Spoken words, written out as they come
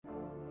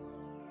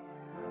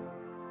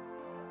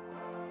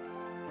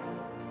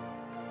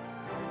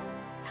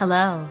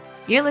Hello,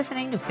 you're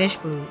listening to Fish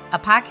Food, a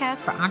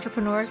podcast for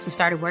entrepreneurs who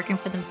started working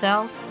for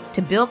themselves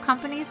to build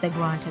companies that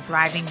grow into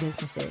thriving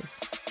businesses.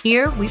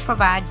 Here, we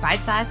provide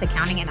bite-sized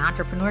accounting and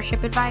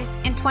entrepreneurship advice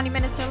in 20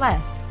 minutes or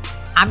less.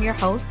 I'm your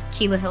host,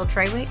 Keila Hill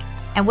Trawick,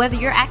 and whether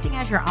you're acting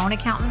as your own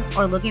accountant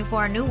or looking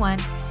for a new one,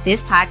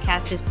 this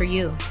podcast is for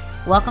you.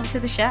 Welcome to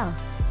the show.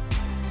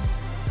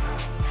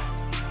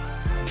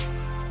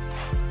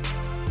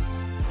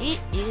 It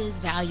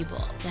is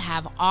valuable to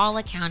have all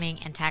accounting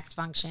and tax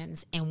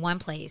functions in one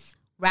place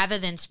rather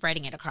than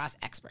spreading it across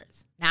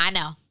experts. Now,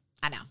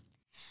 I know.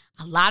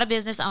 A lot of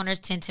business owners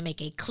tend to make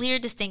a clear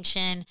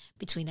distinction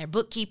between their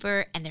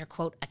bookkeeper and their,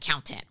 quote,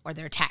 accountant or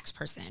their tax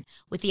person,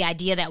 with the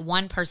idea that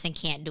one person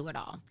can't do it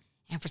all.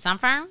 And for some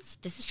firms,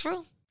 this is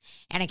true.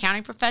 An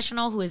accounting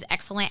professional who is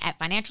excellent at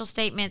financial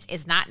statements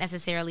is not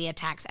necessarily a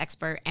tax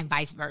expert, and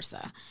vice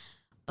versa.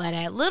 But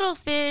at Little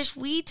Fish,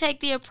 we take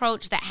the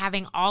approach that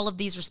having all of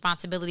these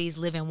responsibilities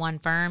live in one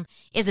firm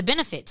is a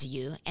benefit to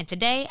you. And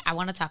today, I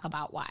want to talk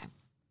about why.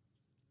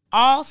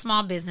 All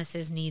small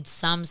businesses need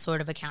some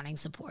sort of accounting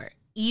support,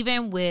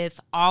 even with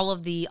all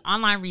of the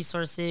online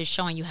resources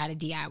showing you how to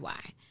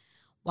DIY.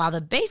 While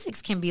the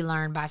basics can be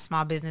learned by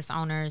small business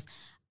owners,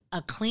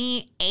 a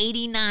clean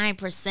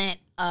 89%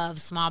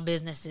 of small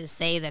businesses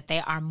say that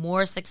they are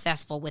more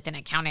successful with an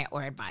accountant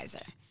or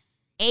advisor.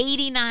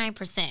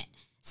 89%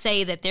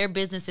 say that their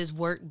businesses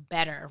work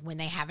better when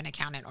they have an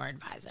accountant or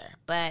advisor.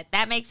 But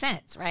that makes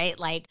sense, right?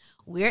 Like,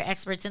 we're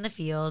experts in the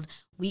field.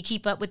 We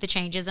keep up with the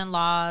changes in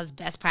laws,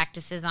 best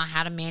practices on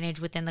how to manage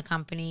within the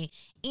company,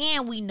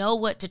 and we know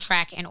what to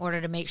track in order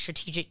to make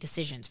strategic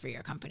decisions for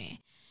your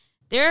company.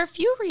 There are a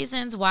few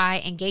reasons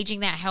why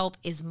engaging that help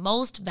is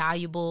most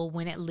valuable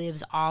when it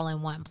lives all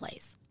in one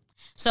place.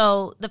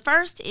 So the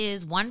first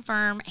is one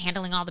firm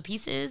handling all the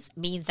pieces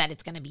means that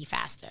it's going to be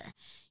faster.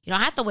 You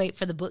don't have to wait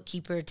for the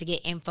bookkeeper to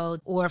get info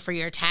or for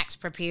your tax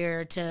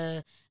preparer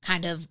to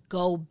kind of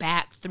go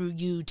back through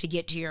you to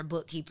get to your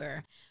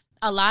bookkeeper.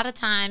 A lot of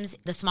times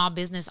the small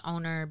business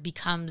owner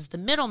becomes the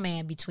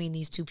middleman between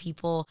these two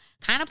people,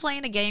 kind of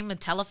playing a game of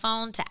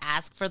telephone to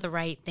ask for the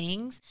right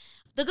things.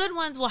 The good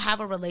ones will have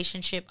a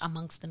relationship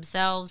amongst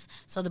themselves,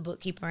 so the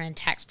bookkeeper and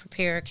tax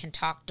preparer can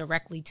talk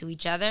directly to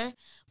each other.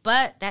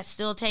 But that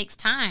still takes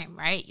time,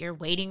 right? You're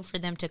waiting for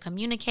them to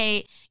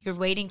communicate. You're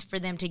waiting for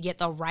them to get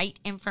the right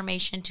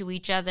information to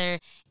each other.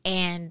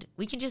 And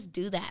we can just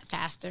do that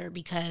faster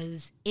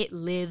because it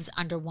lives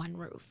under one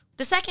roof.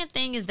 The second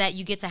thing is that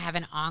you get to have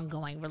an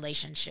ongoing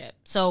relationship.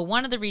 So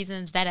one of the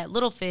reasons that at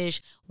Little Fish,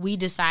 we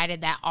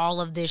decided that all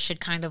of this should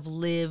kind of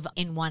live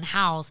in one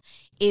house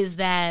is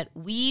that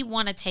we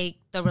want to take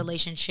the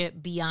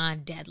relationship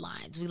beyond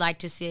deadlines. We like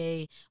to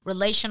say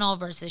relational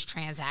versus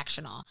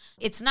transactional.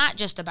 It's not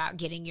just about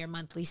getting your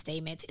monthly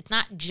statements. It's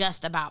not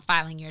just about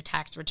filing your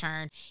tax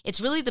return.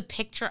 It's really the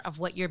picture of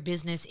what your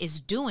business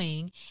is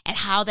doing and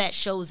how that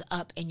shows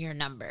up in your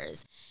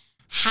numbers.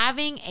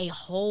 Having a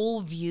whole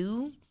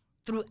view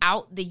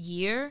throughout the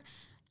year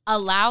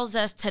allows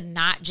us to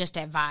not just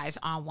advise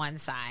on one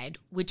side,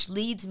 which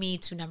leads me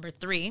to number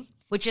 3,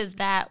 which is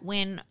that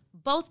when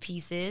both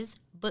pieces,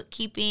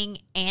 bookkeeping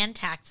and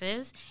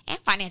taxes and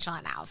financial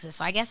analysis,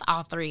 so I guess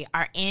all 3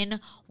 are in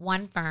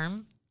one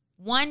firm,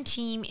 one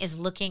team is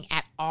looking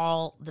at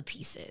all the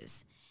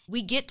pieces.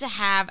 We get to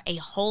have a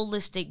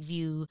holistic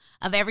view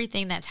of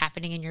everything that's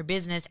happening in your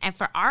business. And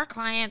for our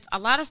clients, a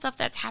lot of stuff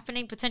that's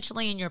happening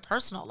potentially in your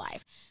personal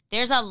life.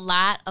 There's a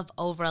lot of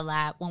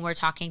overlap when we're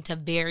talking to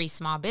very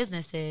small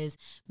businesses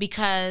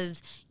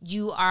because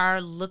you are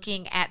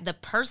looking at the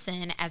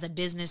person as a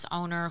business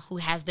owner who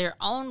has their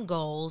own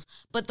goals,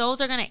 but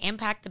those are going to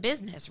impact the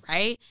business,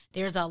 right?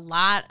 There's a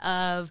lot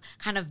of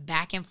kind of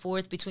back and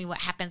forth between what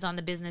happens on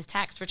the business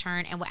tax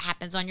return and what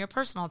happens on your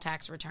personal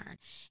tax return.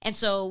 And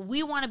so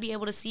we want to be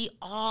able to see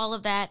all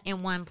of that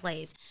in one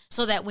place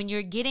so that when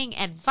you're getting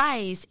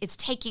advice, it's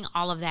taking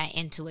all of that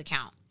into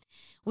account.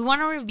 We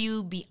want to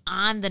review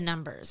beyond the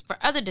numbers for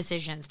other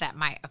decisions that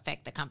might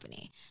affect the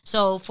company.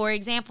 So, for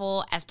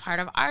example, as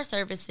part of our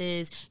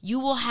services, you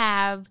will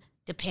have,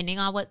 depending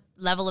on what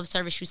level of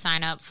service you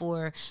sign up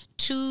for,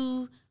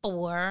 2,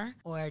 4,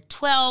 or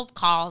 12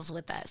 calls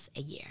with us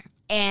a year.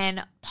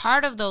 And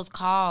part of those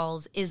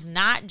calls is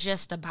not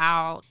just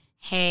about,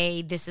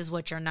 hey, this is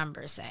what your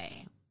numbers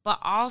say, but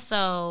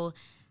also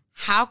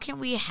how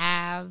can we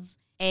have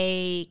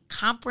a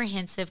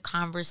comprehensive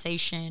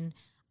conversation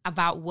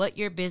about what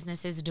your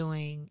business is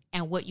doing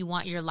and what you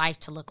want your life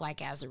to look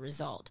like as a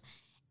result.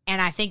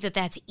 And I think that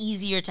that's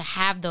easier to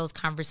have those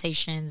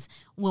conversations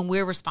when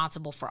we're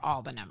responsible for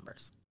all the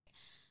numbers.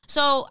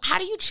 So how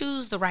do you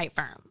choose the right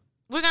firm?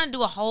 We're going to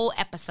do a whole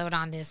episode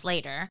on this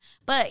later,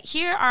 but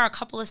here are a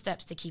couple of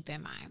steps to keep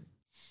in mind.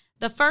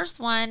 The first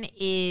one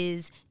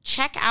is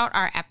check out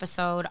our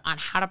episode on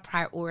how to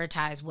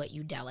prioritize what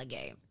you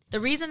delegate. The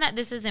reason that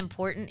this is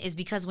important is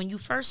because when you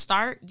first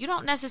start, you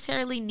don't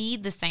necessarily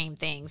need the same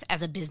things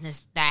as a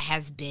business that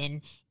has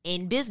been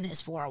in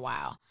business for a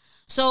while.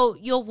 So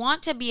you'll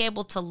want to be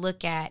able to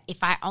look at,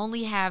 if I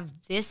only have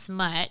this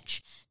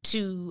much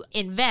to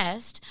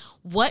invest,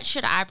 what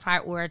should I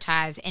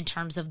prioritize in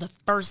terms of the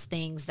first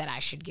things that I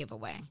should give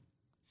away?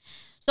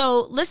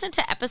 So listen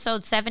to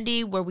episode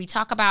 70 where we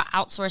talk about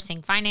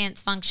outsourcing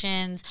finance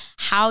functions,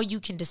 how you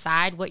can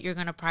decide what you're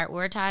going to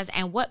prioritize,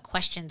 and what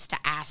questions to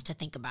ask to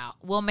think about.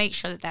 We'll make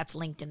sure that that's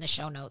linked in the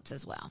show notes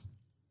as well.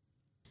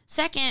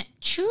 Second,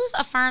 choose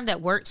a firm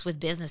that works with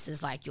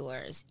businesses like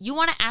yours. You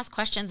want to ask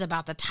questions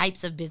about the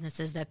types of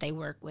businesses that they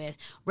work with,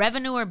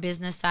 revenue or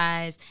business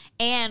size,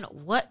 and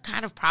what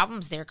kind of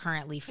problems they're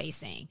currently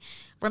facing.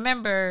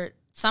 Remember,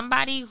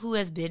 somebody who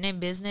has been in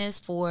business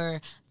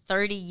for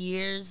 30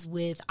 years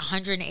with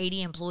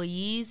 180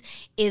 employees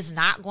is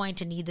not going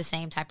to need the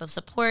same type of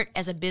support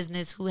as a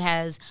business who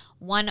has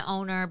one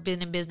owner,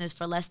 been in business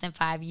for less than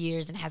 5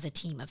 years, and has a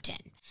team of 10.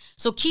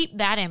 So keep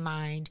that in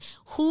mind.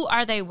 Who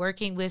are they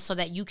working with so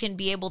that you can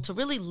be able to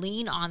really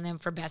lean on them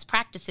for best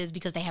practices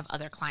because they have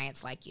other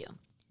clients like you.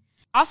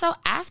 Also,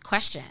 ask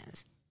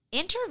questions.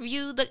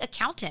 Interview the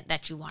accountant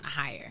that you want to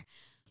hire.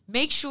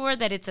 Make sure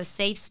that it's a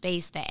safe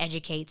space that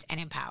educates and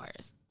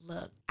empowers.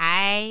 Look,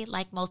 I,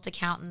 like most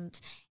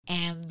accountants,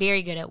 am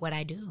very good at what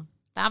I do,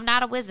 but I'm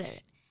not a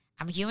wizard.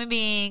 I'm a human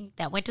being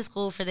that went to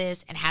school for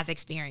this and has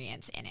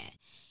experience in it.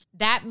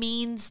 That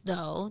means,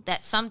 though,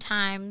 that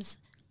sometimes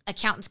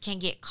accountants can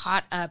get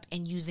caught up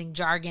in using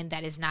jargon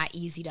that is not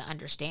easy to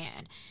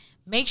understand.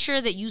 Make sure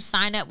that you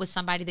sign up with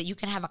somebody that you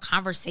can have a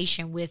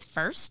conversation with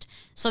first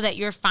so that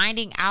you're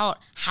finding out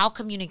how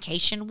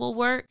communication will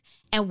work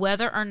and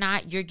whether or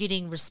not you're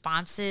getting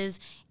responses,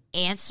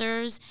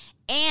 answers,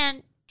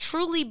 and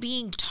truly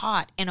being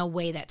taught in a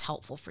way that's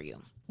helpful for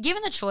you.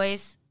 Given the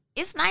choice,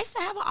 it's nice to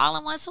have an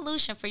all-in-one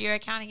solution for your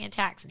accounting and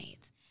tax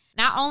needs.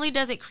 Not only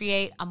does it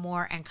create a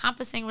more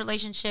encompassing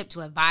relationship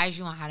to advise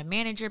you on how to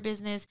manage your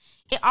business,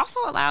 it also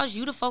allows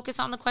you to focus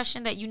on the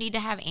question that you need to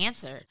have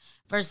answered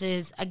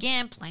versus,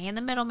 again, playing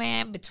the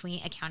middleman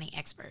between accounting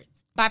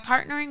experts. By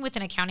partnering with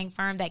an accounting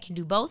firm that can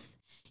do both,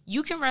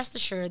 you can rest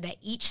assured that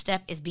each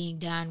step is being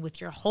done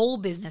with your whole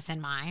business in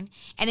mind,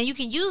 and then you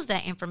can use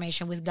that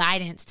information with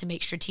guidance to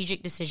make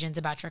strategic decisions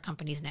about your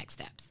company's next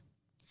steps.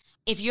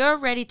 If you're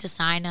ready to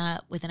sign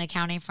up with an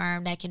accounting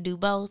firm that can do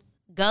both,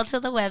 go to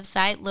the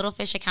website,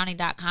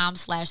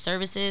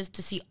 littlefishaccounting.com/services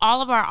to see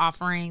all of our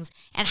offerings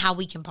and how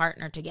we can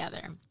partner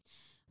together.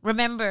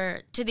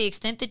 Remember, to the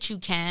extent that you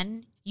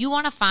can, you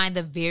want to find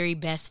the very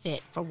best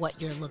fit for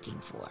what you're looking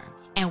for,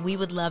 and we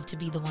would love to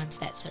be the ones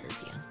that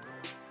serve you.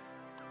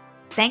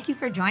 Thank you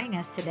for joining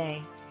us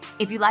today.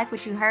 If you like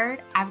what you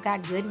heard, I've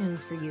got good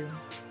news for you.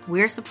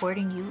 We're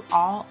supporting you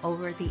all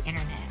over the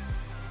internet.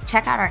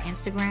 Check out our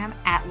Instagram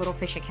at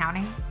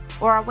littlefishaccounting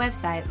or our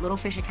website,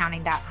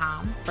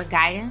 littlefishaccounting.com, for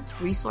guidance,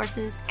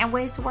 resources, and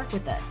ways to work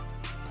with us.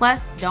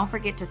 Plus, don't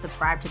forget to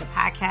subscribe to the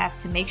podcast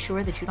to make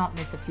sure that you don't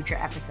miss a future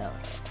episode.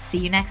 See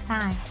you next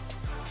time.